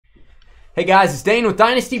Hey guys, it's Dane with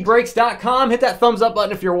DynastyBreaks.com. Hit that thumbs up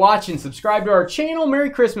button if you're watching. Subscribe to our channel. Merry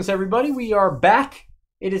Christmas, everybody. We are back.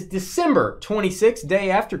 It is December 26th, day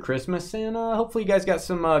after Christmas, and hopefully you guys got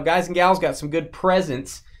some, guys and gals got some good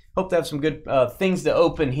presents. Hope to have some good things to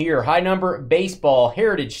open here. High number baseball,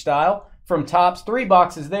 heritage style from Topps. 3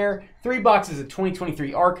 boxes there. 3 boxes of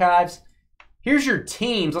 2023 archives. Here's your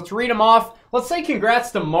teams. Let's read them off. Let's say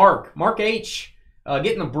congrats to Mark. Mark H.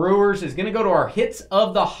 Getting the Brewers is going to go to our Hits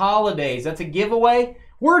of the Holidays. That's a giveaway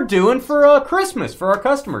we're doing for Christmas for our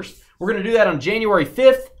customers. We're going to do that on January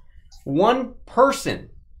 5th. One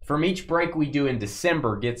person from each break we do in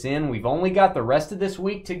December gets in. We've only got the rest of this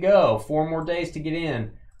week to go. 4 more days to get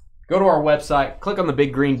in. Go to our website. Click on the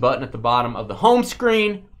big green button at the bottom of the home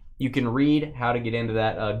screen. You can read how to get into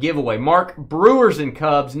that giveaway. Mark, Brewers and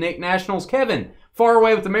Cubs. Nick, Nationals. Kevin, far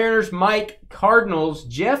away with the Mariners. Mike, Cardinals.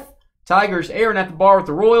 Jeff, Tigers. Aaron at the bar with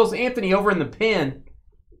the Royals. Anthony over in the pen,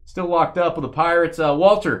 still locked up with the Pirates.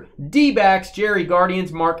 Walter, D-backs. Jerry,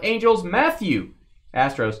 Guardians. Mark, Angels. Matthew,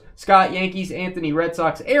 Astros. Scott, Yankees. Anthony, Red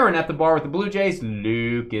Sox. Aaron at the bar with the Blue Jays.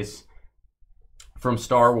 Lucas from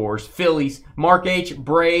Star Wars. Phillies. Mark H,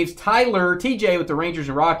 Braves. Tyler, TJ with the Rangers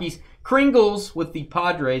and Rockies. Kringles with the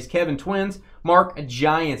Padres. Kevin, Twins. Mark,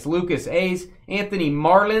 Giants. Lucas, A's. Anthony,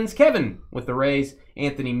 Marlins. Kevin with the Rays.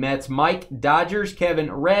 Anthony, Mets. Mike, Dodgers.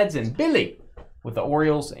 Kevin, Reds. And Billy with the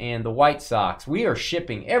Orioles and the White Sox. We are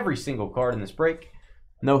shipping every single card in this break.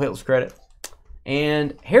 No Hills credit.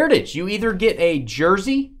 And Heritage, you either get a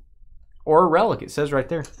jersey or a relic. It says right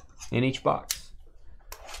there in each box.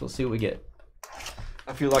 So let's see what we get.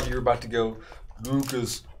 I feel like you're about to go,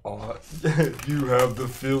 Lucas, you have the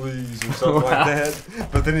Phillies or something like that.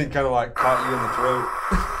 But then it kind of like caught you in the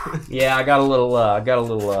throat. Yeah, I got a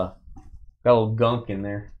little gunk in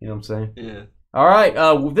there. You know what I'm saying? Yeah. All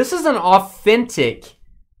right. This is an authentic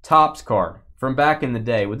Topps card from back in the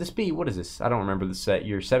day. Would this be, what is this? I don't remember the set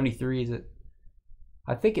year. 73, is it?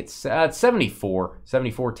 I think it's 74.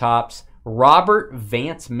 74 Topps. Robert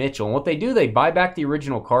Vance Mitchell. And what they do, they buy back the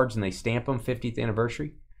original cards and they stamp them 50th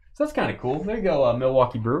anniversary. So that's kind of cool. There you go,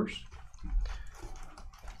 Milwaukee Brewers.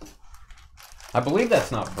 I believe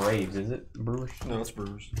that's not Braves, is it? Brewers? No, it's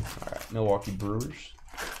Brewers. All right, Milwaukee Brewers.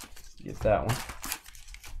 Get that one.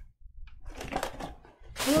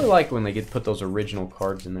 I really like when they put those original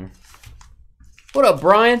cards in there. What up,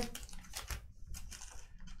 Brian?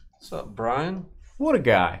 What's up, Brian? What a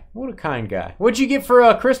guy. What a kind guy. What'd you get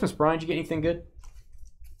for Christmas, Brian? Did you get anything good?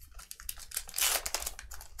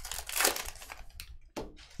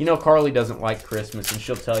 You know Carly doesn't like Christmas, and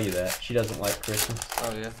she'll tell you that. She doesn't like Christmas.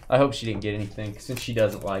 Oh, yeah? I hope she didn't get anything, since she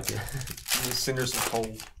doesn't like it. Just send her some coal.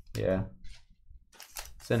 Yeah.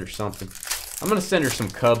 Send her something. I'm going to send her some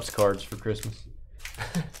Cubs cards for Christmas.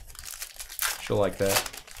 She'll like that.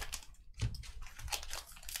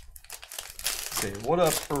 Let's see. What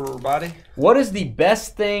up, everybody? What is the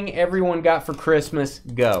best thing everyone got for Christmas?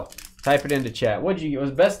 Go. Type it into chat. What did you get? What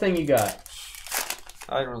was the best thing you got?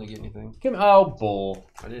 I didn't really get anything. Oh, bull.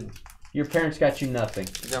 I didn't. Your parents got you nothing.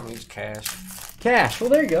 They got me cash. Cash. Well,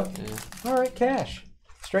 there you go. Yeah. All right, cash.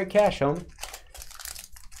 Straight cash, homie.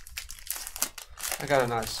 I got a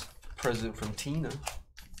nice present from Tina.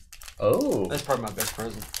 Oh. That's probably my best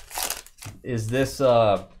present. Is this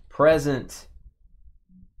present...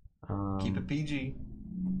 Keep it PG.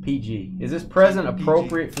 PG. Is this present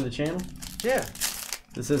appropriate for the channel? Yeah.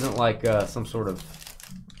 This isn't like some sort of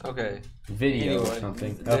video or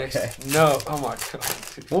something. Okay. No. Oh my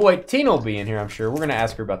god. Well, wait. Tina will be in here, I'm sure. We're going to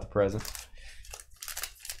ask her about the present.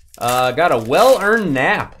 Got a well-earned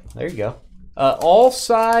nap. There you go.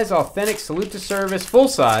 All-size, authentic, salute to service,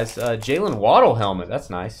 full-size Jalen Waddle helmet. That's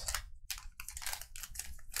nice.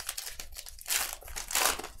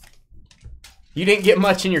 You didn't get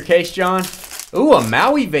much in your case, John? Ooh, a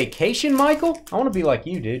Maui vacation, Michael? I want to be like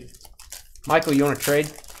you, dude. Michael, you want to trade?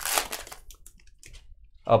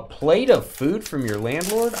 A plate of food from your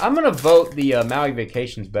landlord? I'm going to vote the Maui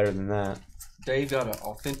vacation's better than that. Dave got an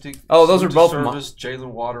authentic. Oh, those are both service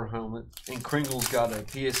Jalen Water helmet, and Kringle's got a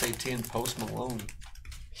PSA 10 Post Malone.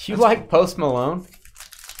 You like Post Malone?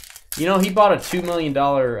 You know, he bought a $2 million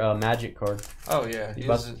Magic card. Oh, yeah. He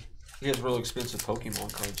has real expensive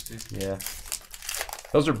Pokemon cards, too. Yeah.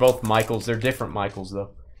 Those are both Michaels. They're different Michaels,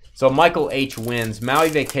 though. So Michael H wins. Maui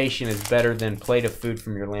Vacation is better than plate of food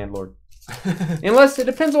from your landlord. Unless it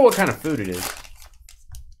depends on what kind of food it is.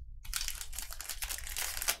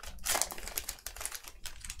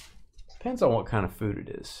 Depends on what kind of food it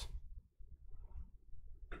is.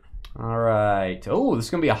 All right. Oh, this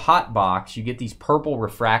is going to be a hot box. You get these purple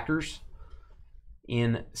refractors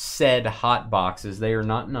in said hot boxes. They are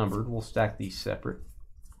not numbered. We'll stack these separate.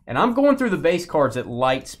 And I'm going through the base cards at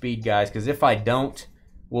light speed, guys, because if I don't,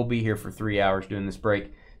 we'll be here for 3 hours doing this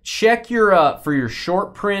break. Check your for your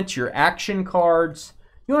short prints, your action cards.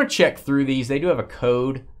 You want to check through these. They do have a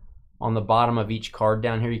code on the bottom of each card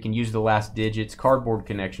down here. You can use the last digits. Cardboard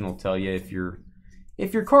Connection will tell you if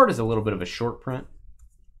your card is a little bit of a short print.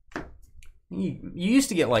 You used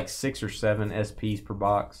to get like 6 or 7 SPs per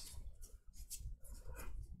box.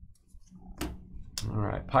 All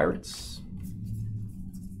right, Pirates.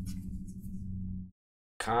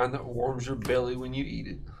 Kind that warms your belly when you eat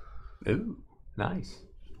it. Ooh, nice.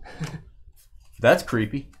 That's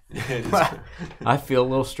creepy. I feel a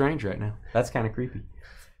little strange right now. That's kind of creepy.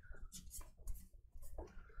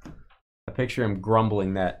 I picture him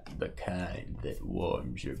grumbling that the kind that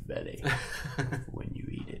warms your belly when you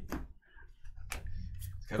eat it.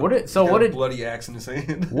 What did bloody axe in his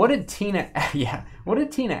hand? What did Tina? Yeah, what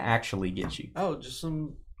did Tina actually get you? Oh, just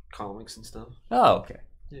some comics and stuff. Oh, okay.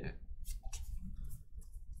 Yeah.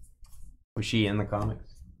 Was she in the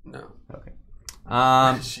comics? No. Okay.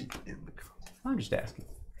 Is she in the comic? I'm just asking.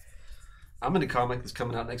 I'm in a comic that's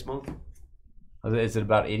coming out next month. Is it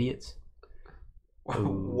about idiots? Wow.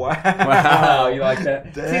 Wow, you like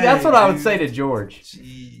that? Dang, see, that's what I would say to George.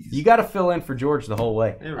 Jeez. You got to fill in for George the whole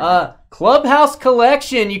way. There we go. Clubhouse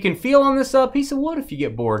Collection. You can feel on this piece of wood if you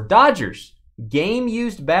get bored. Dodgers. Game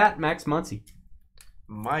used bat, Max Muncy.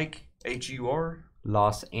 Mike, H-U-R.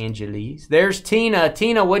 Los Angeles. There's Tina.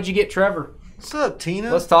 Tina, what'd you get Trevor? What's up,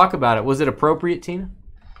 Tina? Let's talk about it. Was it appropriate, Tina?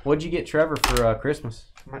 What'd you get Trevor for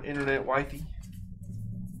Christmas? My internet wifey.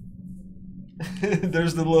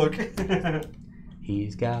 There's the look.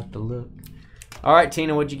 He's got the look. All right,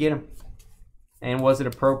 Tina, what'd you get him? And was it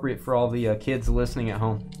appropriate for all the kids listening at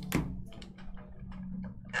home?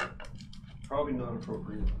 Probably not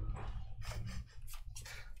appropriate.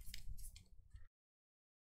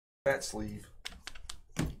 Bat sleeve.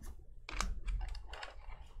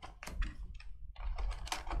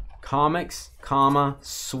 Comics, comma,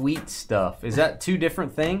 sweet stuff. Is that 2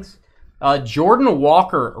 different things? Jordan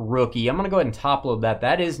Walker rookie. I'm going to go ahead and top load that.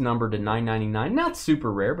 That is numbered to $9.99. Not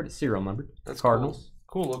super rare, but it's serial numbered. That's Cardinals.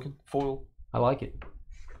 Cool looking. Foil. I like it.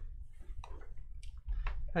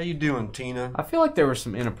 How you doing, Tina? I feel like there were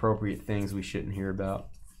some inappropriate things we shouldn't hear about.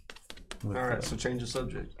 All right, so change the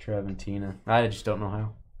subject. Trev and Tina. I just don't know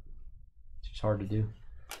how. It's just hard to do.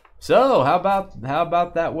 So, how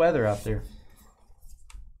about that weather out there?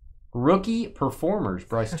 Rookie performers,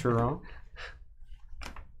 Bryce Turon.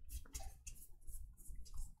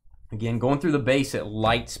 Again, going through the base at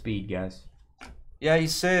light speed, guys. Yeah, he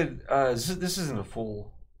said this isn't a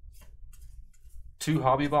full 2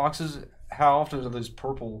 hobby boxes. How often are those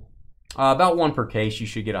purple? About 1 per case. You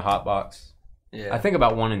should get a hot box. Yeah, I think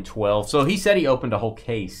about 1 in 12. So he said he opened a whole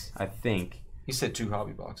case, I think. he said 2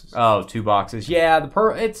 hobby boxes. Oh, 2 boxes. Yeah,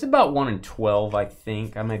 it's about 1 in 12, I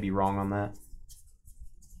think. I may be wrong on that.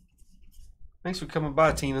 Thanks for coming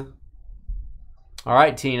by, Tina. All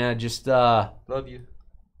right, Tina. Just Love you.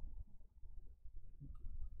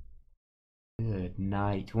 good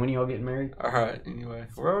night. When are y'all getting married? All right. Anyway,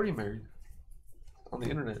 we're already married on the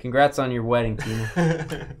internet. Congrats on your wedding,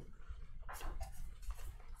 Tina.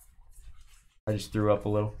 I just threw up a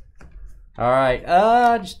little. All right.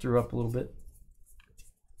 I just threw up a little bit.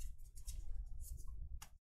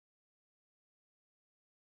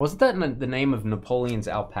 Wasn't that the name of Napoleon's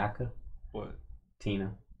alpaca? What?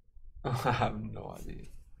 Tina. Oh, I have no idea.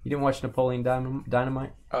 You didn't watch Napoleon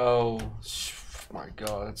Dynamite? Oh, my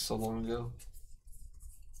God. That's so long ago.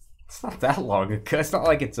 It's not that long ago. It's not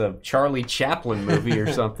like it's a Charlie Chaplin movie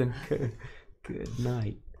or something. Good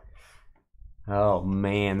night. Oh,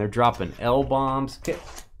 man. They're dropping L-bombs.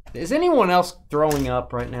 Is anyone else throwing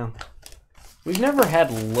up right now? We've never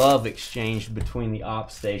had love exchanged between the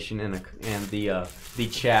op station and the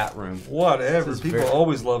chat room. Whatever. People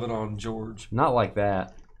always love it on George. Not like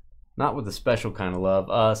that. Not with the special kind of love.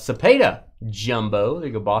 Cepeda Jumbo. There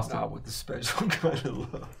you go, Boston. Not with the special kind of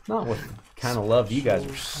love. Not with the kind of love you guys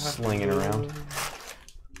are slinging around.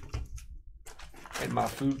 And my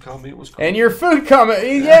food comment was creepy. And your food comment.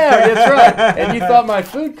 Yeah, that's right. And you thought my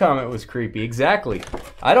food comment was creepy. Exactly.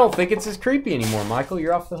 I don't think it's as creepy anymore, Michael.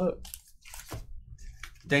 You're off the hook.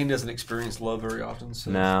 Dane doesn't experience love very often. So.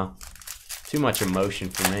 No. Too much emotion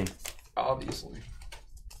for me. Obviously.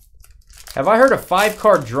 Have I heard a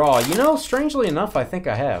 5-card draw? You know, strangely enough, I think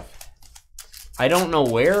I have. I don't know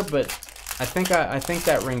where, but I think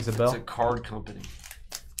that rings a bell. It's a card company.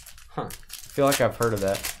 Huh. I feel like I've heard of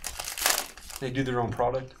that. They do their own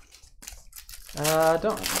product?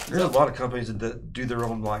 There's a lot of companies that do their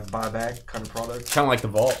own like buyback kind of product. Kind of like the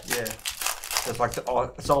Vault. Yeah. That's like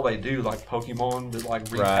that's all they do, like Pokemon, they like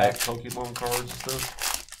repack Pokemon cards and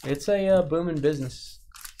stuff. It's a booming business.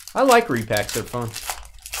 I like repacks. They're fun.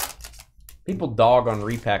 People dog on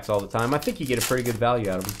repacks all the time. I think you get a pretty good value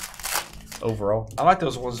out of them overall. I like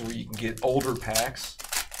those ones where you can get older packs.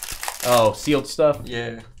 Oh, sealed stuff?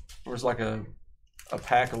 Yeah. Where it's like a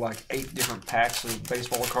pack of like 8 different packs of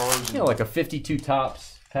baseball cards. Yeah, like a 52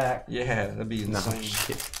 tops pack. Yeah, that'd be insane. No,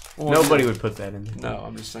 shit. Well, nobody would put that in there. No,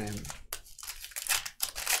 I'm just saying.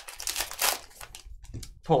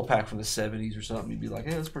 Pull a pack from the 70s or something, you'd be like,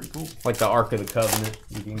 hey, that's pretty cool. Like the Ark of the Covenant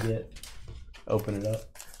you can get. Open it up.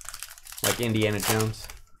 Like Indiana Jones.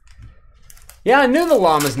 Yeah, I knew the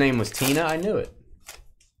llama's name was Tina. I knew it.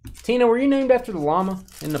 Tina, were you named after the llama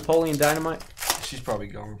in Napoleon Dynamite? She's probably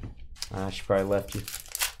gone. She probably left you.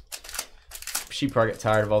 She probably got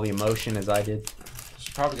tired of all the emotion as I did.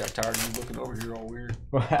 She probably got tired of you looking over here all weird.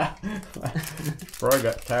 Probably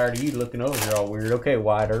got tired of you looking over here all weird. Okay,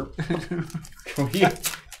 Wide Earp.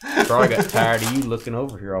 Probably got tired of you looking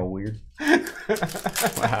over here all weird.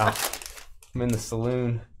 Wow. I'm in the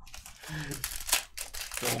saloon.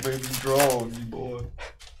 Don't make me draw on you, boy.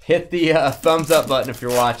 Hit the thumbs up button if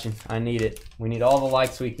you're watching. I need it. We need all the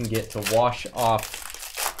likes we can get to wash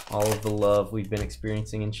off all of the love we've been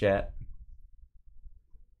experiencing in chat.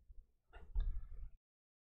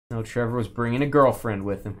 No, Trevor was bringing a girlfriend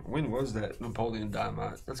with him. When was that Napoleon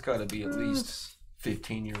Dynamite? That's got to be at least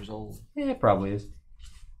 15 years old. Yeah, it probably is.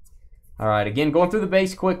 All right, again, going through the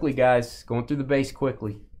base quickly, guys. Going through the base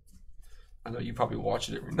quickly. I know you probably watch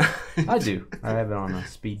it every night. I do. I have it on a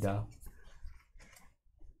speed dial.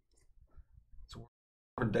 So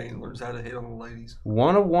Dane learns how to hit on the ladies.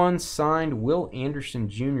 1/1 signed Will Anderson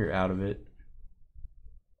Jr. out of it.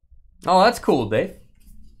 Oh, that's cool, Dave.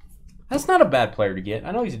 That's not a bad player to get.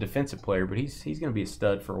 I know he's a defensive player, but he's going to be a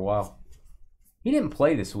stud for a while. He didn't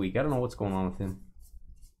play this week. I don't know what's going on with him.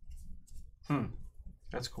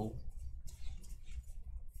 That's cool.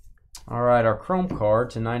 All right, our Chrome card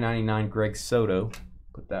to 999 Greg Soto.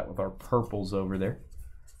 Put that with our purples over there.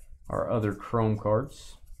 Our other Chrome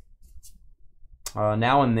cards.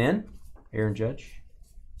 Now and Then, Aaron Judge.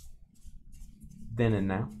 Then and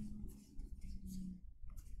Now.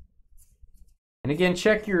 And again,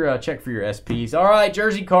 check for your SPs. All right,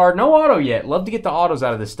 jersey card. No auto yet. Love to get the autos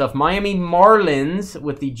out of this stuff. Miami Marlins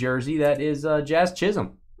with the jersey. That is Jazz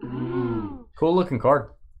Chisholm. Cool looking card.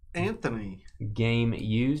 Anthony. Game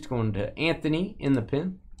used. Going to Anthony in the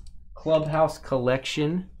pin. Clubhouse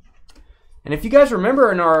Collection. And if you guys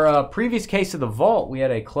remember in our previous case of the Vault, we had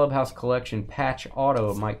a Clubhouse Collection patch auto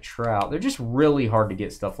of Mike Trout. They're just really hard to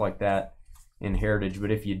get stuff like that in Heritage.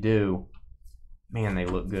 But if you do, man, they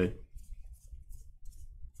look good.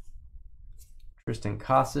 Tristan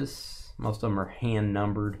Casas. Most of them are hand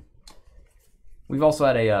numbered. We've also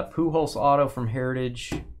had a Pujols auto from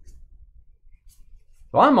Heritage.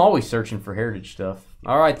 Well, I'm always searching for Heritage stuff.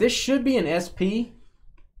 All right, this should be an SP,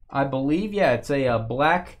 I believe. Yeah, it's a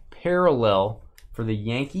black parallel for the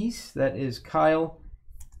Yankees. That is Kyle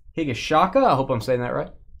Higashioka. I hope I'm saying that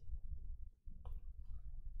right.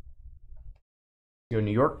 Go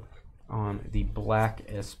New York on the black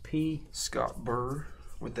SP. Scott Burr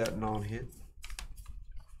with that non-hit.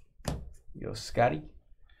 Yo, Scotty.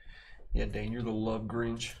 Yeah, Dane, you're the Love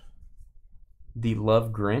Grinch. The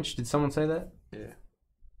Love Grinch? Did someone say that? Yeah.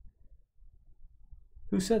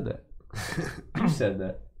 Who said that? You said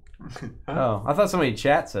that. Oh, I thought somebody in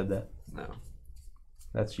chat said that. No.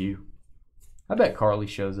 That's you. I bet Carly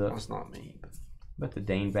shows up. That's not me. I bet the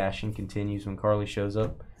Dane bashing continues when Carly shows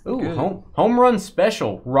up. Ooh, Good. home run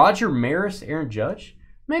special. Roger Maris, Aaron Judge.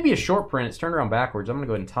 Maybe a short print. It's turned around backwards. I'm going to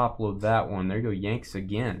go ahead and top load that one. There you go, Yanks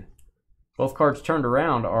again. Both cards turned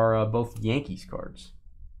around are both Yankees cards.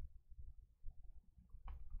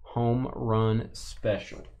 Home run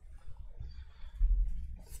special.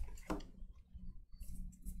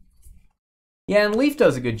 Yeah, and Leaf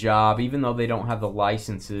does a good job, even though they don't have the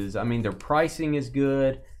licenses. I mean, their pricing is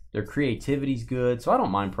good. Their creativity's good. So I don't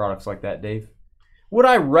mind products like that, Dave. Would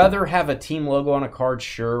I rather have a team logo on a card?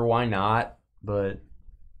 Sure, why not? But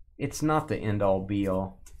it's not the end-all,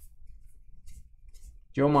 be-all.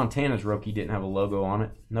 Joe Montana's rookie didn't have a logo on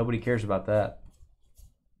it. Nobody cares about that.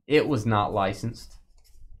 It was not licensed.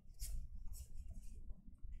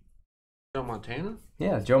 Joe Montana?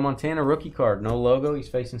 Yeah, Joe Montana rookie card. No logo. He's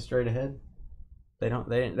facing straight ahead.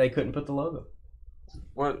 They couldn't put the logo.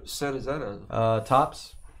 What set is that of?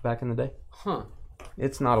 Tops back in the day. Huh.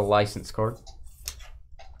 It's not a licensed card.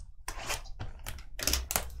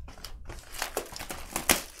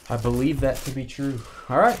 I believe that to be true.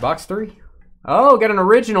 All right, box 3. Oh, got an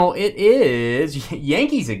original. It is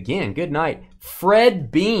Yankees again. Good night.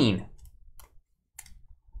 Fred Bean.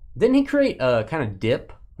 Didn't he create a kind of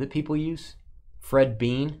dip that people use? Fred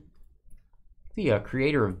Bean, the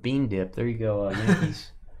creator of Bean Dip. There you go,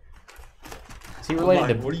 Yankees. Is he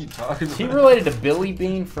related to? What are you talking about? Is he related to Billy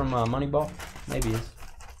Bean from Moneyball? Maybe he is.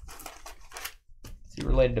 Is he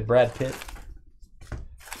related to Brad Pitt?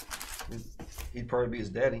 He'd probably be his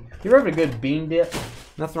daddy. You ever have a good bean dip?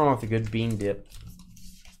 Nothing wrong with a good bean dip.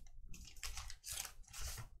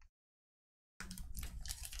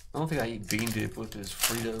 I don't think I eat bean dip with his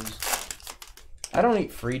Fritos. I don't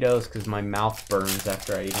eat Fritos because my mouth burns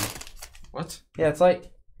after I eat them. What? Yeah, it's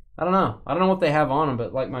like, I don't know. I don't know what they have on them,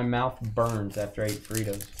 but like my mouth burns after I eat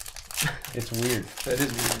Fritos. It's weird. That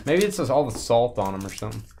is weird. Maybe it's just all the salt on them or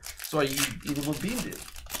something. So you eat them with bean dip.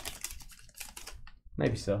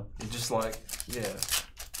 Maybe so. It just like, yeah,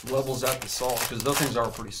 levels out the salt because those things are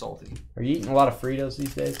pretty salty. Are you eating a lot of Fritos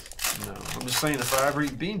these days? No, I'm just saying if I ever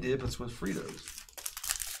eat bean dip, it's with Fritos.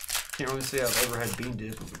 Can't really say I've ever had bean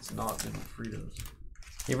dip if it's not been with Fritos.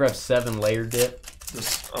 You ever have 7-layer dip?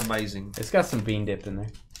 Just amazing. It's got some bean dip in there.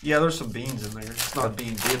 Yeah, there's some beans in there. It's not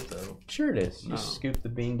bean dip though. Sure it is. You No. scoop the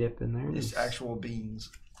bean dip in there. It's actual beans.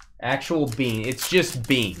 Actual bean. It's just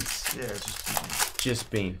beans. Yeah, it's just beans. Just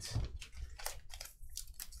beans.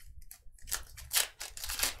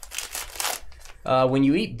 When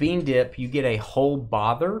you eat bean dip, you get a whole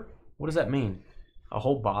bother. What does that mean? A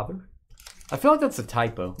whole bother? I feel like that's a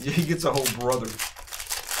typo. Yeah, he gets a whole brother.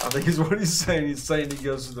 I think is what he's saying. He's saying he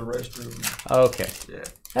goes to the restroom. Okay. Yeah.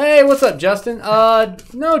 Hey, what's up, Justin?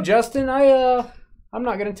 No, Justin, I'm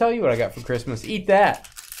not gonna tell you what I got for Christmas. Eat that.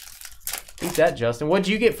 Eat that, Justin. What'd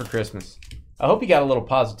you get for Christmas? I hope you got a little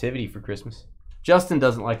positivity for Christmas. Justin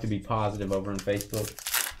doesn't like to be positive over on Facebook.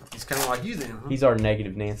 He's kind of like you then, huh? He's our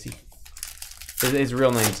negative Nancy. His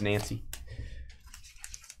real name's Nancy.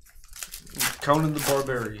 Conan the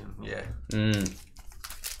Barbarian. Yeah.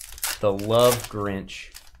 The Love Grinch.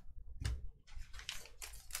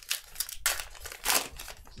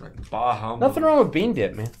 It's like bah humbug. Nothing wrong with bean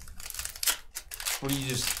dip, man. What do you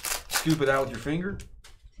just scoop it out with your finger?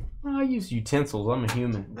 I use utensils. I'm a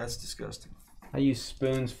human. That's disgusting. I use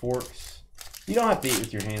spoons, forks. You don't have to eat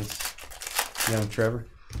with your hands, young Trevor.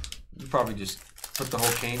 You probably just put the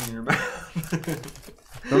whole can in your mouth.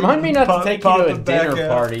 Remind me not to take you to a the back dinner out.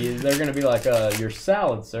 party. They're going to be like, your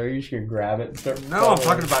salad, sir. You're just going to grab it and start No, I'm following.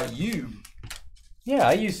 talking about you. Yeah,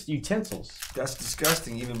 I use utensils. That's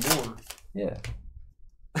disgusting even more. Yeah.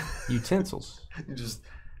 Utensils.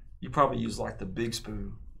 You probably use like the big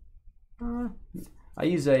spoon. I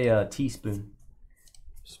use a teaspoon.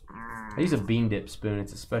 I use a bean dip spoon.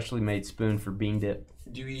 It's a specially made spoon for bean dip.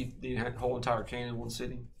 Do you eat the whole entire can in one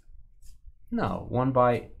sitting? No, one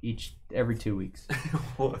bite every 2 weeks.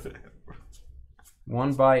 Whatever.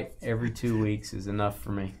 One bite every 2 weeks is enough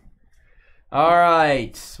for me. All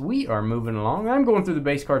right, we are moving along. I'm going through the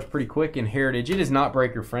base cards pretty quick in Heritage. It is not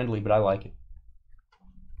breaker friendly, but I like it.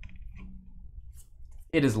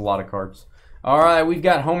 It is a lot of cards. All right, we've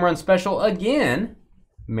got Home Run Special again.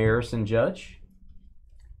 Maris and Judge.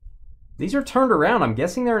 These are turned around. I'm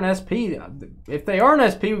guessing they're an SP. If they are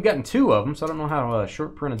an SP, we've gotten 2 of them, so I don't know how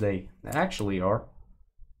short printed they actually are.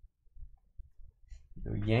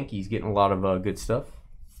 The Yankees getting a lot of good stuff.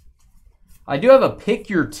 I do have a Pick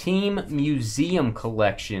Your Team Museum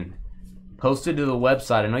collection posted to the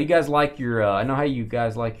website. I know you guys like your, I know how you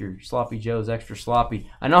guys like your Sloppy Joes extra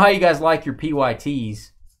sloppy. I know how you guys like your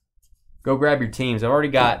PYTs. Go grab your teams. I've already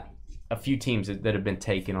got a few teams that have been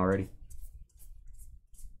taken already.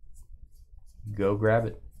 Go grab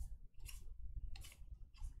it.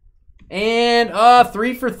 And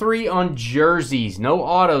 3 for 3 on jerseys. No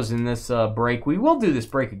autos in this break. We will do this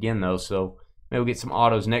break again, though, so maybe we'll get some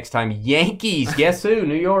autos next time. Yankees. Guess who?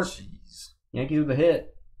 New York. Jeez. Yankees with a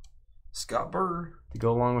hit. Scott Burr. To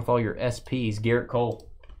go along with all your SPs. Garrett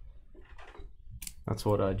Cole. That's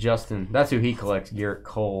what Justin, that's who he collects, Garrett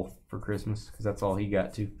Cole, for Christmas, because that's all he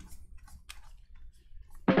got, too.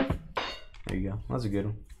 There you go. That's a good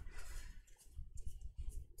one.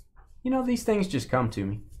 You know, these things just come to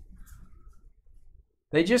me.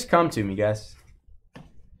 They just come to me, guys.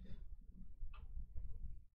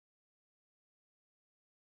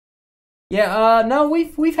 Yeah, no,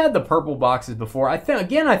 we've had the purple boxes before. I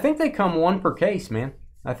think they come 1 per case, man.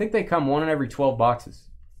 I think they come 1 in every 12 boxes.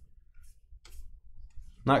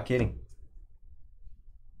 Not kidding.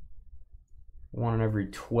 1 in every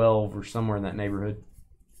 12 or somewhere in that neighborhood.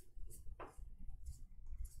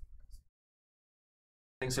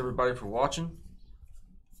 Thanks everybody for watching.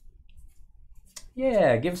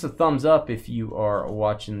 Yeah, give us a thumbs up if you are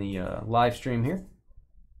watching the live stream here.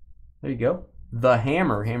 There you go. The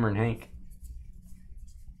Hammer, Hammer and Hank.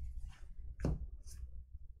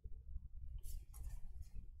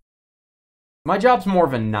 My job's more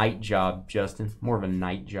of a night job, Justin. More of a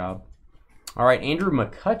night job. All right, Andrew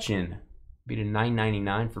McCutchen. Beat a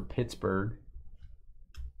 $9.99 for Pittsburgh.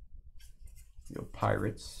 Go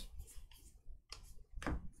Pirates.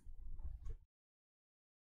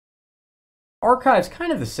 Archives,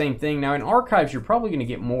 kind of the same thing. Now, in Archives, you're probably going to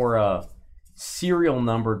get more serial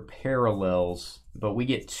numbered parallels, but we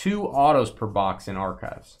get 2 autos per box in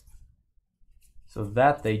Archives. So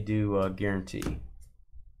that they do guarantee.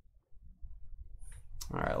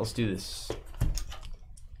 All right, let's do this.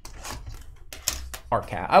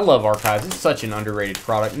 Archive. I love Archives. It's such an underrated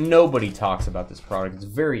product. Nobody talks about this product. It's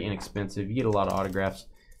very inexpensive. You get a lot of autographs.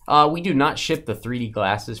 We do not ship the 3D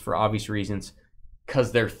glasses for obvious reasons,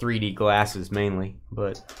 because they're 3D glasses mainly.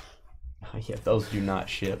 But yeah, those do not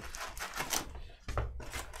ship.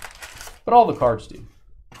 But all the cards do.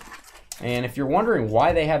 And if you're wondering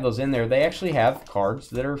why they have those in there, they actually have cards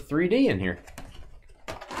that are 3D in here.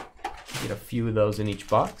 Get a few of those in each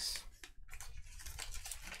box.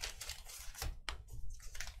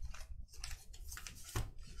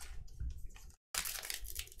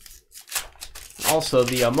 Also,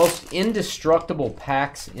 the most indestructible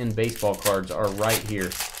packs in baseball cards are right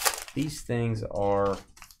here. These things are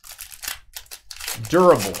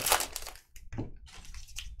durable.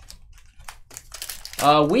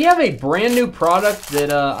 We have a brand new product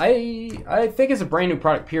that I think is a brand new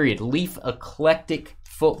product, period. Leaf Eclectic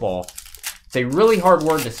Football. It's a really hard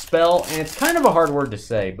word to spell, and it's kind of a hard word to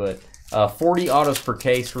say, but 40 autos per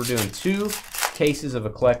case. We're doing 2 cases of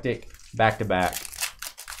Eclectic back-to-back.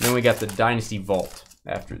 And then we got the Dynasty Vault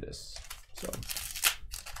after this. So,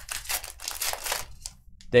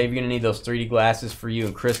 Dave, you're going to need those 3D glasses for you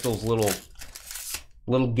and Crystal's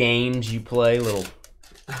little games you play, little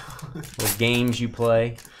games you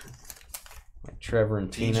play. Like Trevor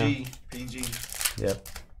and Tina. PG. Yep.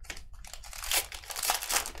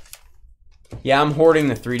 Yeah, I'm hoarding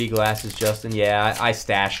the 3D glasses, Justin. Yeah, I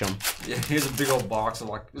stash them. Yeah, here's a big old box of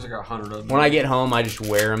there's like 100 of them. When I get home, I just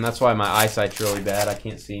wear them. That's why my eyesight's really bad. I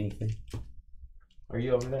can't see anything. Are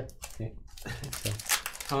you over there? Yeah. Okay.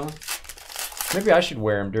 Huh? Maybe I should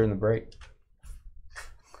wear them during the break.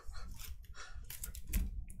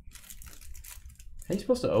 How are you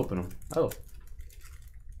supposed to open them? Oh.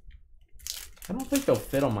 I don't think they'll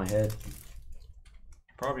fit on my head.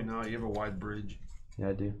 Probably not. You have a wide bridge. Yeah,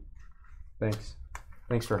 I do. Thanks.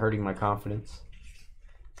 Thanks for hurting my confidence.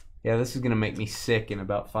 Yeah, this is going to make me sick in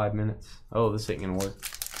about 5 minutes. Oh, this ain't going to work.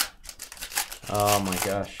 Oh my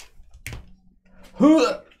gosh.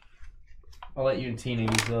 I'll let you and Tina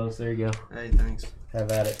use those. There you go. Hey, thanks.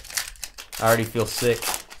 Have at it. I already feel sick.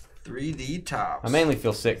 3D tops. I mainly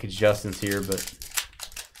feel sick because Justin's here, but...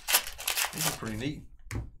 These are pretty neat.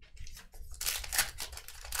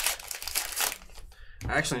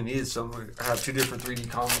 I actually needed some. I have 2 different 3D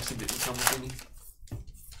comics that didn't come with any.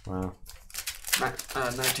 Wow.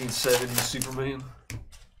 1970s Superman.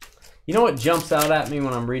 You know what jumps out at me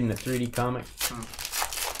when I'm reading a 3D comic?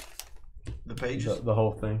 The pages? The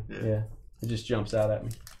whole thing. Yeah. It just jumps out at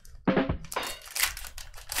me.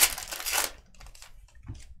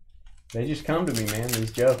 They just come to me, man,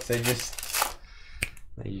 these jokes. They just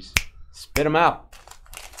spit them out.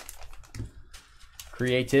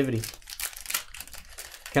 Creativity.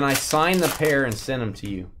 Can I sign the pair and send them to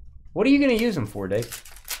you? What are you going to use them for, Dave?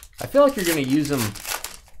 I feel like you're going to use them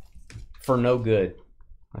for no good.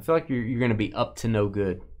 I feel like you're going to be up to no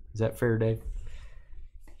good. Is that fair, Dave?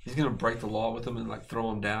 He's going to break the law with them and like throw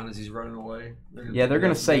them down as he's running away. They're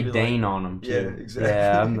going to say Dane on them, too. Yeah,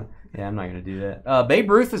 exactly. Yeah, I'm not going to do that. Babe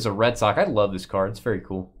Ruth is a Red Sox. I love this card. It's very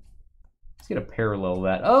cool. Let's get a parallel of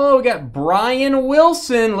that. Oh, we got Brian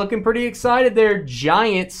Wilson looking pretty excited there.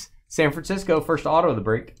 Giants. San Francisco, first auto of the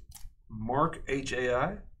break. Mark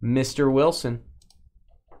H.A.I. Mr. Wilson.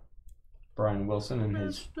 Brian Wilson and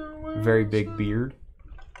his very big beard.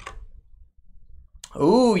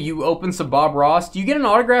 Ooh, you open some Bob Ross. Do you get an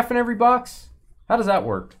autograph in every box? How does that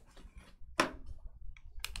work?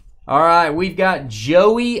 All right, we've got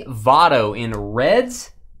Joey Votto in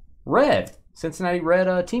Reds. Red. Cincinnati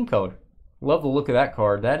Red team color. Love the look of that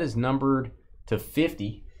card. That is numbered to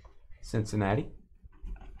 50. Cincinnati.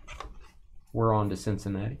 We're on to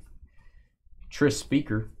Cincinnati. Tris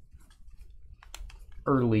Speaker.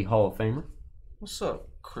 Early Hall of Famer. What's up,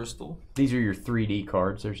 Crystal? These are your 3D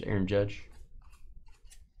cards. There's Aaron Judge.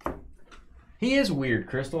 He is weird,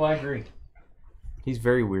 Crystal. I agree. He's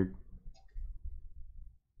very weird.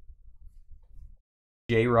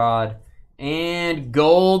 J-Rod. And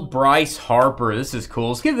gold Bryce Harper. This is cool.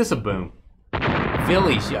 Let's give this a boom.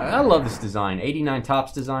 Phillies. Yeah, I love this design. 89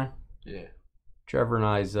 Topps design. Yeah. Trevor and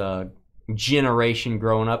I's generation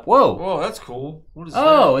growing up. Whoa. Whoa, that's cool. What is that?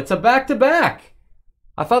 Oh, it's a back-to-back.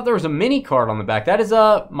 I thought there was a mini card on the back. That is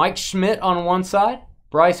Mike Schmidt on one side,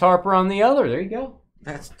 Bryce Harper on the other. There you go.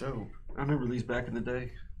 That's dope. I remember these back in the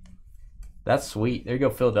day. That's sweet. There you go,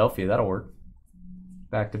 Philadelphia. That'll work.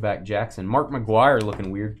 Back-to-back Jackson. Mark McGuire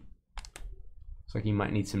looking weird. Looks like he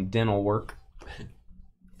might need some dental work.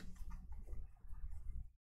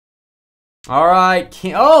 All right.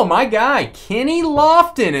 Oh, my guy. Kenny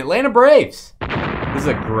Lofton, Atlanta Braves. This is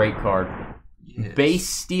a great card. Yes. Base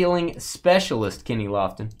stealing specialist, Kenny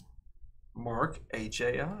Lofton. Mark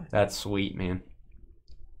H.A.I. That's sweet, man.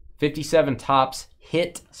 57 Topps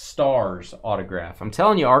Hit Stars autograph. I'm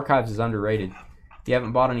telling you, Archives is underrated. If you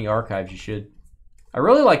haven't bought any Archives, you should. I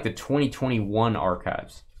really like the 2021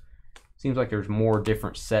 Archives. Seems like there's more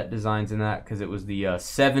different set designs in that because it was the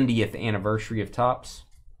 70th anniversary of Topps.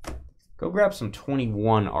 Go grab some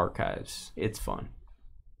 21 Archives. It's fun.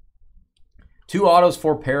 2 autos,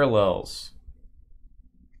 4 parallels.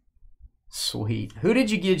 Sweet. Who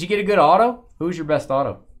did you get? Did you get a good auto? Who's your best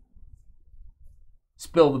auto?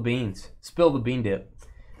 Spill the beans. Spill the bean dip.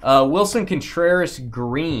 Wilson Contreras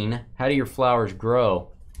green. How do your flowers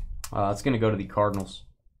grow? It's going to go to the Cardinals.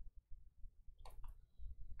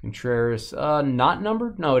 Contreras, not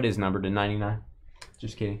numbered? No, it is numbered to 99.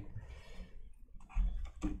 Just kidding.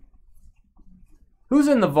 Who's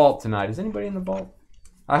in the vault tonight? Is anybody in the vault?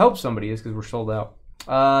 I hope somebody is because we're sold out.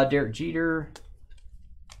 Derek Jeter.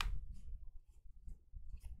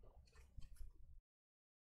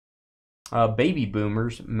 Baby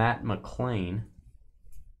Boomers, Matt McClain.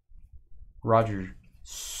 Rogers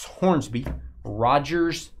Hornsby.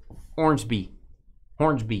 Rogers Hornsby.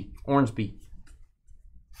 Hornsby.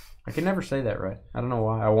 I can never say that right. I don't know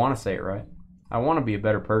why. I want to say it right. I want to be a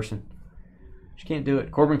better person. Just can't do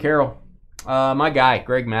it. Corbin Carroll. My guy,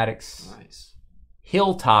 Greg Maddux. Nice.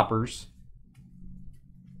 Hilltoppers.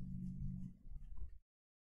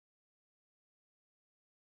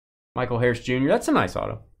 Michael Harris Jr. That's a nice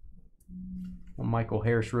auto. Well, Michael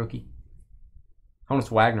Harris rookie. Honus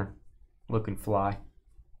Wagner. Looking fly.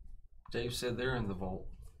 Dave said they're in the vault.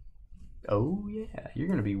 Oh, yeah. You're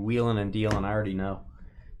going to be wheeling and dealing. I already know.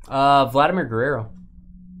 Vladimir Guerrero.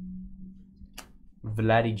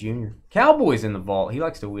 Vladdy Jr. Cowboy's in the vault. He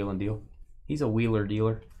likes to wheel and deal. He's a wheeler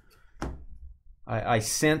dealer. I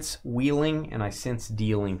sense wheeling and I sense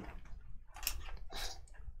dealing.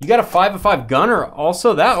 You got a 5 of 5 gunner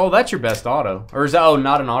also? That's your best auto. Or is that,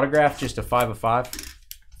 not an autograph, just a 5 of 5?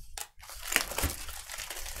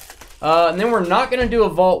 And then we're not going to do a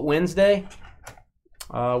vault Wednesday.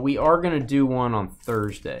 We are going to do one on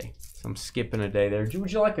Thursday. So I'm skipping a day there.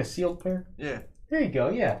 Would you like a sealed pair? Yeah. There you go,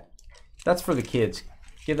 yeah. That's for the kids.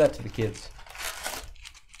 Give that to the kids.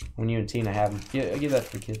 When you and Tina have them. Yeah, give that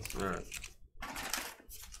to the kids. All right.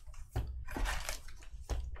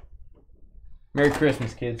 Merry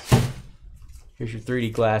Christmas, kids. Here's your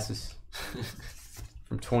 3D glasses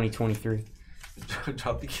from 2023.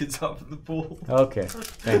 Drop the kids off in the pool. Okay.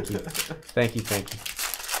 Thank you. Thank you.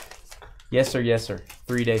 Yes, sir. Yes, sir.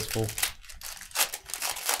 3 days full.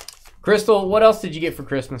 Crystal, what else did you get for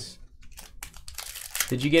Christmas?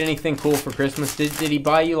 Did you get anything cool for Christmas? Did he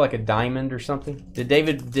buy you like a diamond or something? Did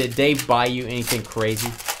Dave buy you anything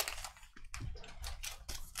crazy?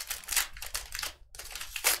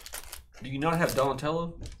 Do you not have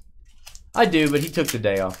Donatello? I do, but he took the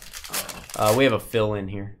day off. We have a fill-in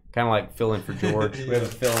here. Kind of like fill-in for George. We have a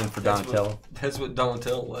fill-in for Donatello. That's what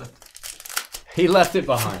Donatello left. He left it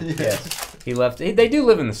behind. Yes. He left. They do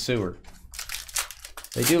live in the sewer.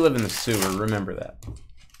 They do live in the sewer. Remember that.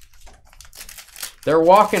 They're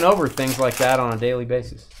walking over things like that on a daily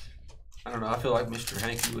basis. I don't know. I feel like Mr.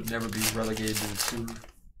 Hanky would never be relegated to the sewer.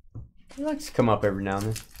 He likes to come up every now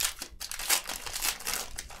and then.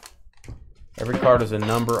 Every card is a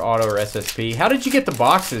number, auto, or SSP. How did you get the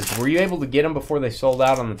boxes? Were you able to get them before they sold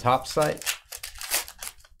out on the top site?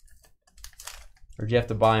 Or did you have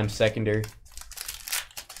to buy them secondary?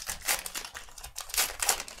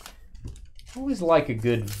 I always like a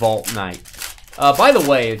good vault night. By the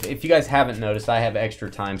way, if you guys haven't noticed, I have extra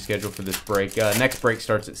time scheduled for this break. Next break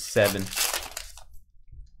starts at 7.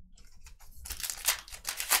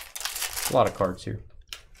 A lot of cards here.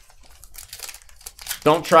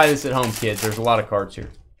 Don't try this at home, kids. There's a lot of cards here.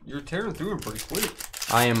 You're tearing through them pretty quick.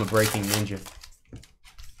 I am a breaking ninja.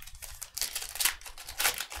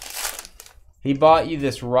 He bought you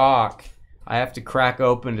this rock. I have to crack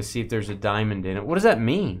open to see if there's a diamond in it. What does that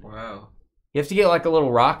mean? Wow. You have to get like a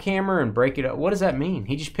little rock hammer and break it up. What does that mean?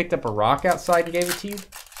 He just picked up a rock outside and gave it to you?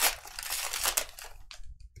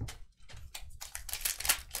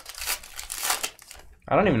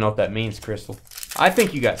 I don't even know what that means, Crystal. I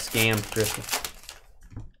think you got scammed, Crystal.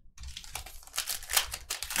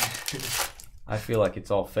 I feel like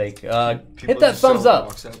it's all fake. Hit that thumbs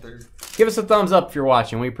up. Give us a thumbs up if you're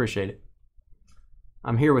watching. We appreciate it.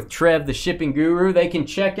 I'm here with Trev, the shipping guru. They can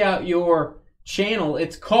check out your channel.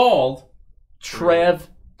 It's called Trev,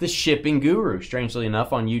 the shipping guru, strangely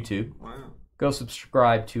enough, on YouTube. Wow. Go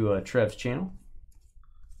subscribe to Trev's channel.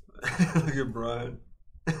 Look at Brian.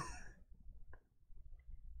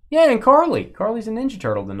 Yeah, and Carly. Carly's a Ninja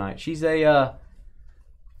Turtle tonight. She's a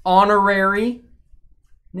honorary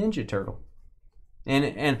Ninja Turtle.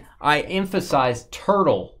 And I emphasize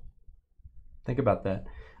turtle. Think about that.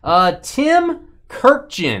 Tim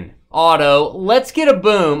Kirkjian auto. Let's get a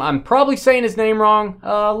boom. I'm probably saying his name wrong.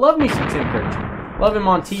 Love me some Tim Kirkjian. Love him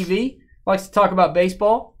on TV. Likes to talk about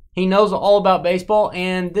baseball. He knows all about baseball.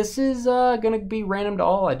 And this is going to be random to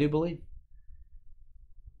all, I do believe.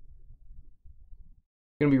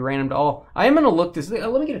 Going to be random to all. I am going to look this.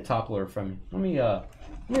 Let me get a top loader from you. Let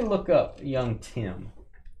me look up young Tim.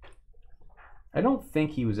 I don't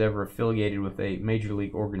think he was ever affiliated with a major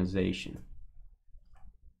league organization.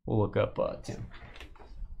 We'll look up Tim.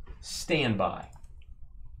 Stand by.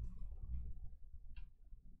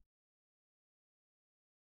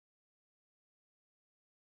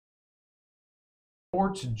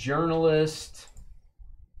 Sports journalist.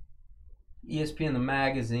 ESPN the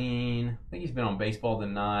magazine. I think he's been on Baseball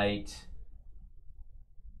Tonight.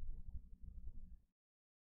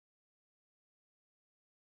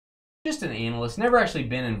 Just an analyst. Never actually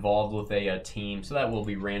been involved with a team, so that will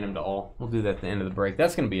be random to all. We'll do that at the end of the break.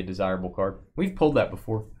 That's going to be a desirable card. We've pulled that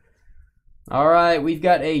before. All right, we've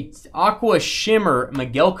got a Aqua Shimmer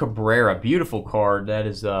Miguel Cabrera. Beautiful card. That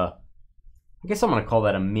is, I guess I'm going to call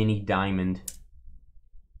that a mini diamond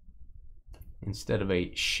instead of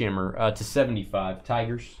a shimmer. To 75.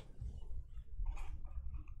 Tigers.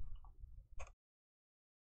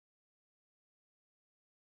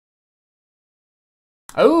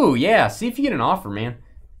 Oh, yeah. See if you get an offer, man.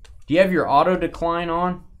 Do you have your auto decline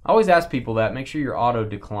on? I always ask people that. Make sure your auto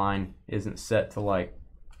decline isn't set to, like,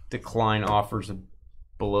 decline offers of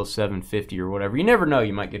below 750 or whatever. You never know.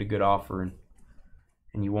 You might get a good offer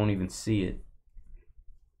and you won't even see it.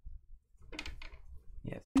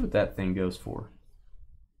 Yeah, see what that thing goes for.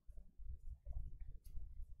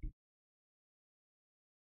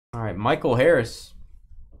 All right, Michael Harris.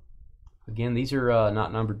 Again, these are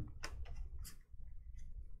not numbered.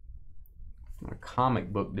 A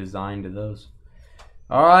comic book design to those.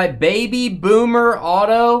 All right, Baby Boomer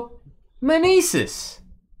Auto Meneses.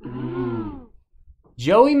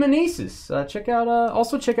 Joey Meneses. Check out.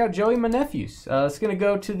 Also check out Joey Meneses. It's gonna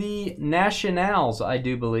go to the Nationals, I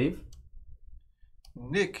do believe.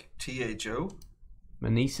 Nick THO.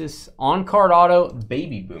 Meneses on card auto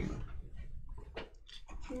Baby Boomer.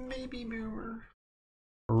 Baby Boomer.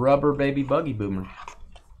 Rubber Baby Buggy Boomer.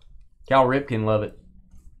 Cal Ripken, love it,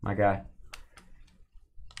 my guy.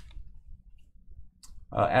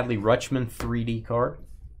 Adley Rutschman 3D card.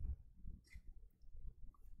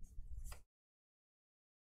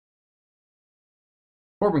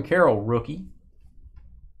 Corbin Carroll rookie.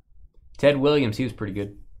 Ted Williams, he was pretty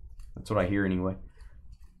good. That's what I hear anyway.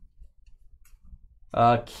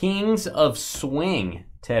 Kings of Swing,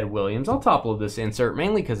 Ted Williams. I'll top load this insert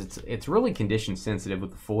mainly because it's really condition sensitive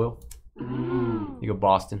with the foil. You go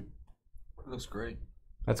Boston. That looks great.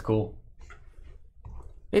 That's cool.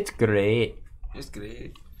 It's great. It's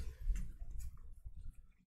great.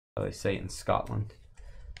 How they say it in Scotland.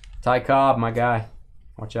 Ty Cobb, my guy.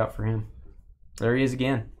 Watch out for him. There he is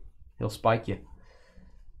again. He'll spike you.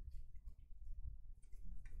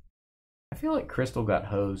 I feel like Crystal got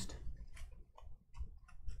hosed.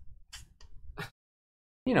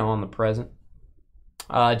 You know, on the present.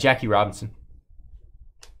 Jackie Robinson.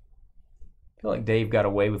 I feel like Dave got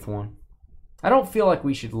away with one. I don't feel like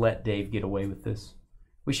we should let Dave get away with this.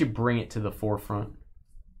 We should bring it to the forefront.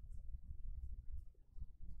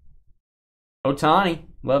 Otani,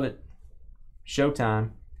 love it.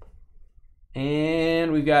 Showtime.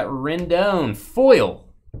 And we've got Rendon,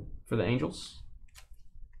 foil for the Angels.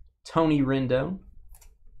 Tony Rendon,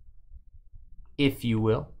 if you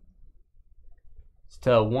will. It's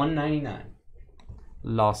to $199.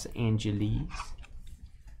 Los Angeles.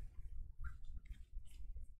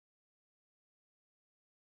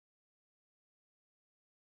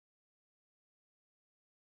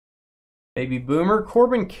 Baby Boomer,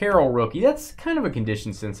 Corbin Carroll rookie. That's kind of a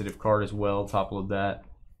condition-sensitive card as well. Top load that.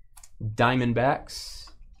 Diamondbacks.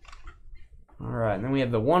 All right, and then we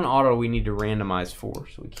have the one auto we need to randomize for,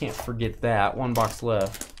 so we can't forget that. One box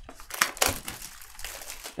left.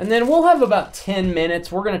 And then we'll have about 10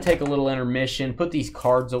 minutes. We're going to take a little intermission, put these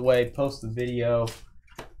cards away, post the video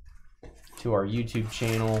to our YouTube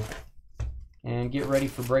channel, and get ready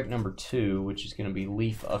for break number 2, which is going to be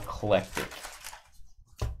Leaf Eclectic.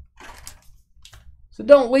 So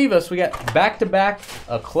don't leave us. We got back-to-back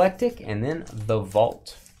Eclectic and then the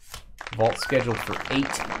Vault. Vault scheduled for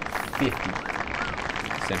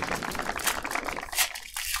 8:50 Central.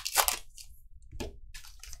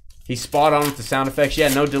 He's spot on with the sound effects.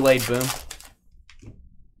 Yeah, no delayed boom.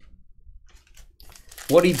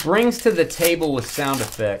 What he brings to the table with sound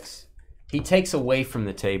effects, he takes away from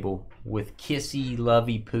the table with kissy,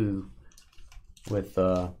 lovey poo with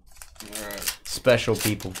special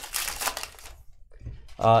people.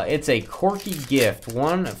 It's a quirky gift.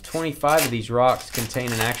 One of 25 of these rocks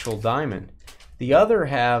contain an actual diamond. The other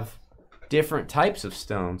have different types of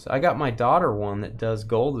stones. I got my daughter one that does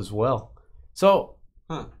gold as well. So,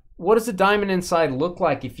 what does the diamond inside look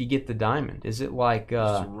like if you get the diamond? Is it like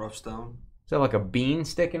just a rough stone? Is there like a bean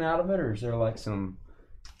sticking out of it, or is there like some,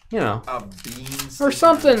 you know, a bean or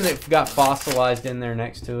something that got fossilized in there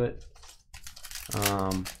next to it?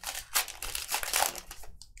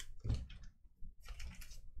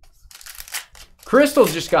 Crystal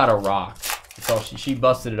just got a rock. That's all she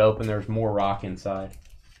busted it open. There's more rock inside.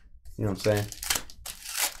 You know what I'm saying?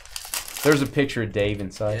 There's a picture of Dave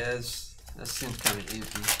inside. Yes, that seems kind of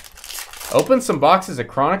empty. Opened some boxes of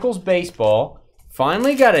Chronicles baseball.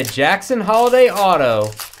 Finally got a Jackson Holiday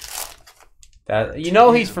auto. That, you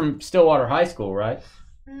know he's from Stillwater High School, right?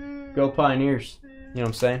 Go Pioneers. You know what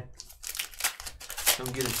I'm saying?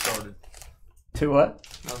 Don't get him started. To what?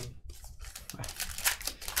 Nothing.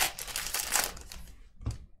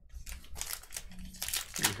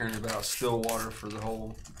 You're hearing about Stillwater for the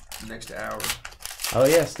whole next hour. Oh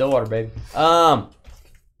yeah, Stillwater, baby.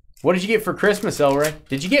 What did you get for Christmas, Elray?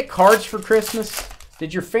 Did you get cards for Christmas?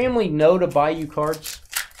 Did your family know to buy you cards?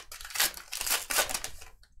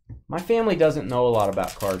 My family doesn't know a lot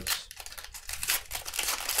about cards.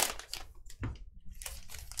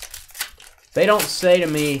 They don't say to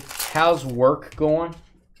me, "How's work going?"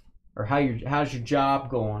 or "How's your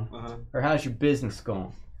job going?" or "How's your business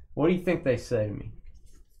going?" What do you think they say to me?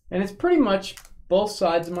 And it's pretty much both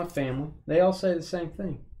sides of my family. They all say the same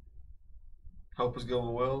thing. Hope is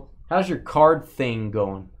going well. How's your card thing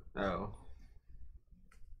going? Oh.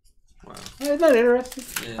 Wow. Isn't that interesting?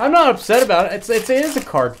 Yeah. I'm not upset about it. It is a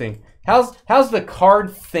card thing. How's the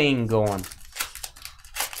card thing going?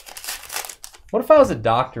 What if I was a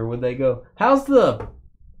doctor? Would they go, how's the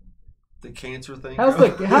cancer thing? How's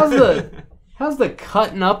the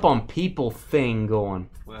cutting up on people thing going?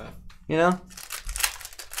 Wow. You know?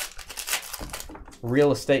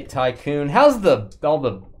 Real estate tycoon. How's all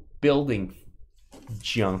the building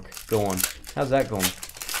junk going? How's that going?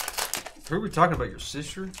 Who are we talking about? Your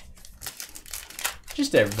sister?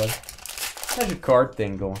 Just everybody. How's your card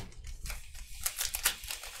thing going?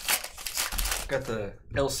 Got the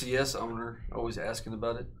LCS owner always asking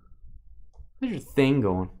about it. How's your thing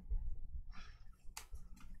going?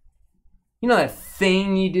 You know that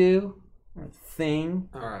thing you do? That thing?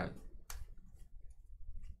 Alright.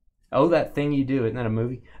 Oh, that thing you do. Isn't that a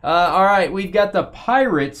movie? All right, we've got the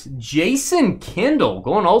Pirates. Jason Kendall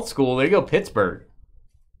going old school. There you go, Pittsburgh.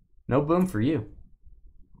 No boom for you.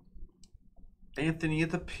 Anthony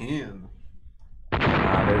at the pin.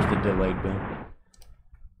 There's the delayed boom.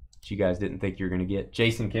 That you guys didn't think you were going to get.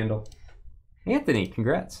 Jason Kendall. Anthony,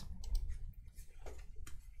 congrats.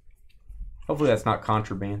 Hopefully that's not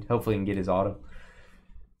contraband. Hopefully he can get his auto.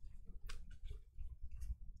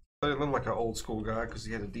 He looked like an old school guy because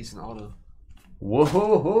he had a decent auto.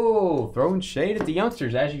 Whoa, throwing shade at the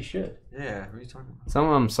youngsters as you should. Yeah, what are you talking about? Some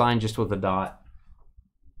of them signed just with a dot.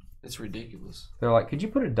 It's ridiculous. They're like, could you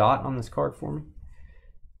put a dot on this card for me?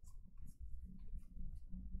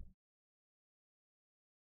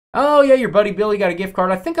 Oh, yeah, your buddy Billy got a gift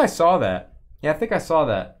card. I think I saw that. Yeah, I think I saw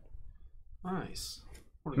that. Nice.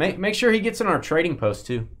 Make sure he gets in our trading post,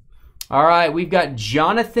 too. All right, we've got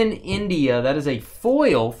Jonathan India. That is a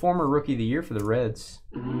foil, former Rookie of the Year for the Reds.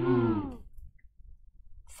 Ooh.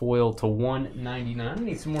 Foil to $199. I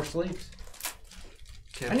need some more sleeves.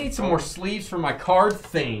 I need some more sleeves for my card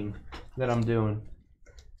thing that I'm doing.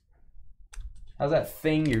 How's that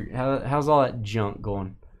thing? How's all that junk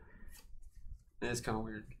going? It's kind of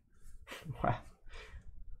weird. Wow.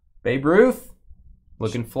 Babe Ruth,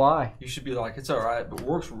 looking fly. You should be like, it's all right, but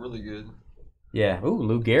works really good. Yeah. Ooh,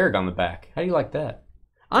 Lou Gehrig on the back. How do you like that?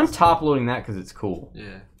 I'm top loading that because it's cool.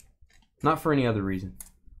 Yeah. Not for any other reason.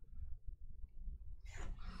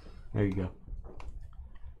 There you go.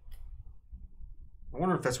 I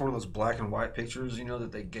wonder if that's one of those black and white pictures, you know,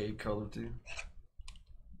 that they gave color to.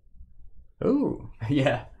 Ooh,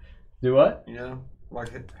 yeah. Do what? You know, like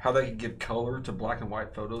how they can give color to black and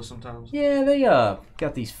white photos sometimes. Yeah, they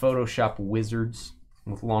got these Photoshop wizards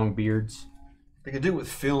with long beards. They can do it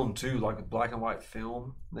with film too, like with black and white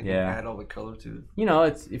film. They can add all the color to it. You know,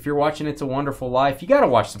 if you're watching It's a Wonderful Life, you got to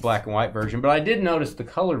watch the black and white version. But I did notice the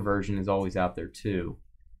color version is always out there too.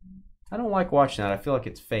 I don't like watching that. I feel like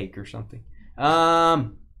it's fake or something.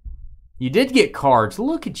 You did get cards.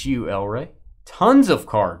 Look at you, El Rey. Tons of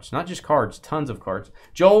cards. Not just cards, tons of cards.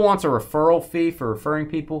 Joel wants a referral fee for referring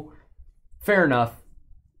people. Fair enough.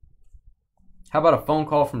 How about a phone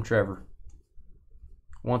call from Trevor?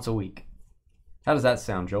 Once a week. How does that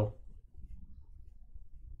sound, Joel?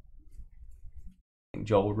 I think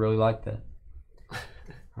Joel would really like that.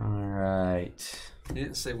 All right. He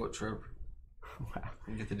didn't say what Trevor. Wow.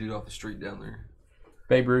 You get the dude off the street down there.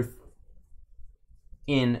 Babe Ruth.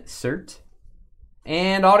 Insert.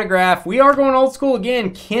 And autograph. We are going old school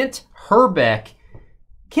again. Kent Herbeck.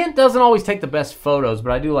 Kent doesn't always take the best photos,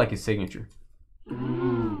 but I do like his signature.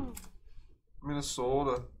 Ooh.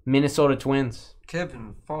 Minnesota. Minnesota Twins.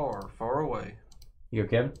 Kevin, far, far away. You go,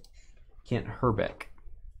 Kevin? Kent Herbeck.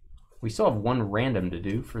 We still have one random to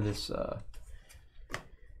do for this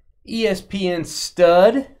ESPN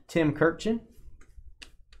stud, Tim Kirkchin.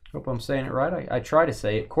 Hope I'm saying it right. I try to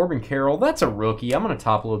say it. Corbin Carroll, that's a rookie. I'm going to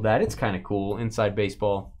top load that. It's kind of cool. Inside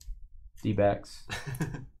baseball. D-backs.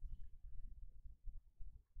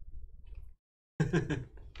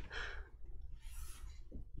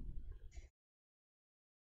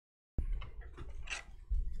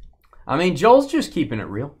 I mean, Joel's just keeping it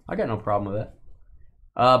real. I got no problem with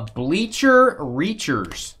that. Bleacher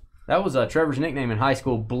Reachers. That was Trevor's nickname in high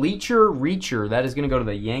school. Bleacher Reacher. That is going to go to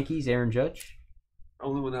the Yankees. Aaron Judge.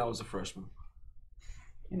 Only when I was a freshman.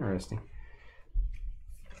 Interesting.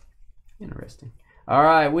 Interesting. All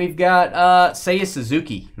right, we've got Seiya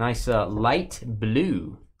Suzuki. Nice light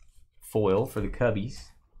blue foil for the Cubbies.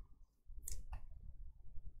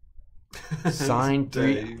 Signed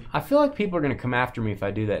Dave. I feel like people are going to come after me if I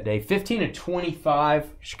do that, Dave. 15/25,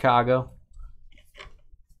 Chicago.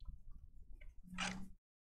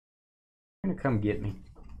 They're going to come get me.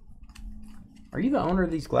 Are you the owner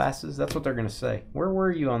of these glasses? That's what they're going to say. Where were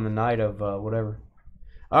you on the night of whatever?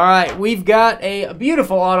 All right, we've got a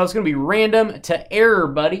beautiful auto. It's going to be random to Error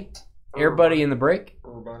Buddy. Error Buddy in the break.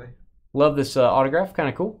 Everybody. Love this autograph. Kind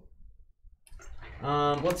of cool.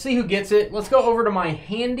 Let's see who gets it. Let's go over to my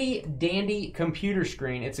handy dandy computer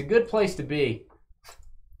screen. It's a good place to be.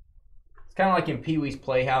 It's kind of like in Pee-wee's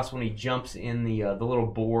Playhouse when he jumps in the little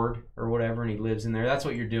board or whatever and he lives in there. That's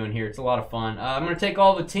what you're doing here. It's a lot of fun. I'm going to take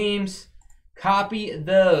all the teams, copy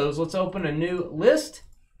those. Let's open a new list.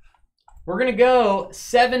 We're going to go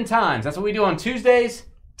 7 times. That's what we do on Tuesdays.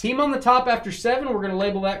 Team on the top after 7. We're going to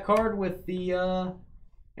label that card with the, and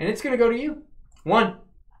it's going to go to you. 1,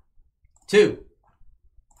 2,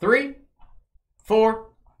 3, 4,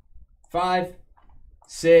 5,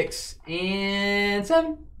 6, and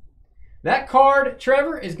 7. That card,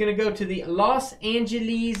 Trevor, is going to go to the Los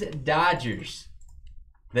Angeles Dodgers.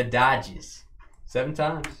 The Dodgers. 7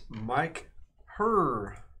 times. Mike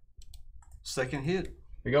Herr. Second hit.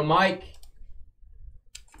 Here you go, Mike.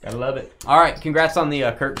 Gotta love it. All right, congrats on the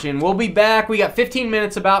Kirkchin. We'll be back. We got 15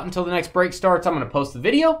 minutes about until the next break starts. I'm going to post the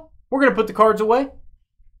video. We're going to put the cards away.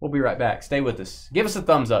 We'll be right back. Stay with us. Give us a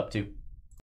thumbs up, too.